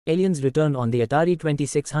Aliens Return on the Atari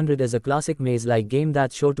 2600 is a classic maze-like game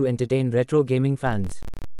that's sure to entertain retro gaming fans.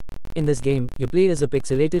 In this game, you play as a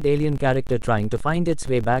pixelated alien character trying to find its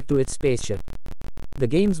way back to its spaceship. The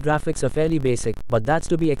game's graphics are fairly basic, but that's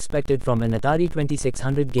to be expected from an Atari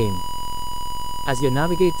 2600 game. As you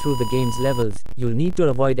navigate through the game's levels, you'll need to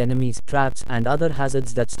avoid enemies, traps, and other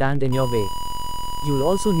hazards that stand in your way. You'll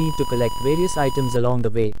also need to collect various items along the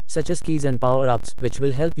way, such as keys and power-ups, which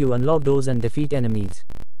will help you unlock doors and defeat enemies.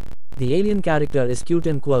 The alien character is cute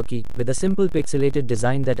and quirky, with a simple pixelated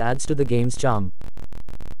design that adds to the game's charm.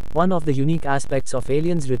 One of the unique aspects of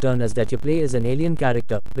Aliens Return is that you play as an alien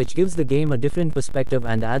character, which gives the game a different perspective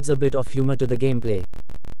and adds a bit of humor to the gameplay.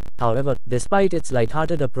 However, despite its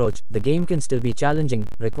light-hearted approach, the game can still be challenging,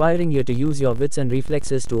 requiring you to use your wits and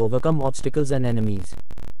reflexes to overcome obstacles and enemies.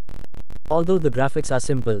 Although the graphics are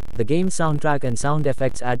simple, the game's soundtrack and sound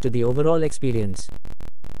effects add to the overall experience.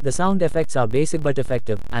 The sound effects are basic but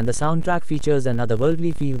effective, and the soundtrack features an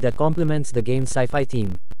otherworldly feel that complements the game's sci-fi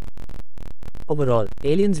theme. Overall,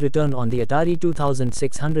 Aliens Return on the Atari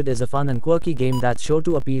 2600 is a fun and quirky game that's sure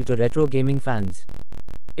to appeal to retro gaming fans.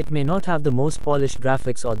 It may not have the most polished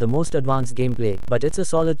graphics or the most advanced gameplay, but it's a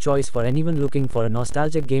solid choice for anyone looking for a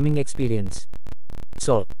nostalgic gaming experience.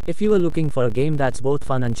 So, if you are looking for a game that's both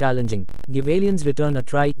fun and challenging, give Aliens Return a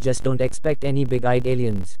try. Just don't expect any big-eyed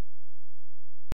aliens.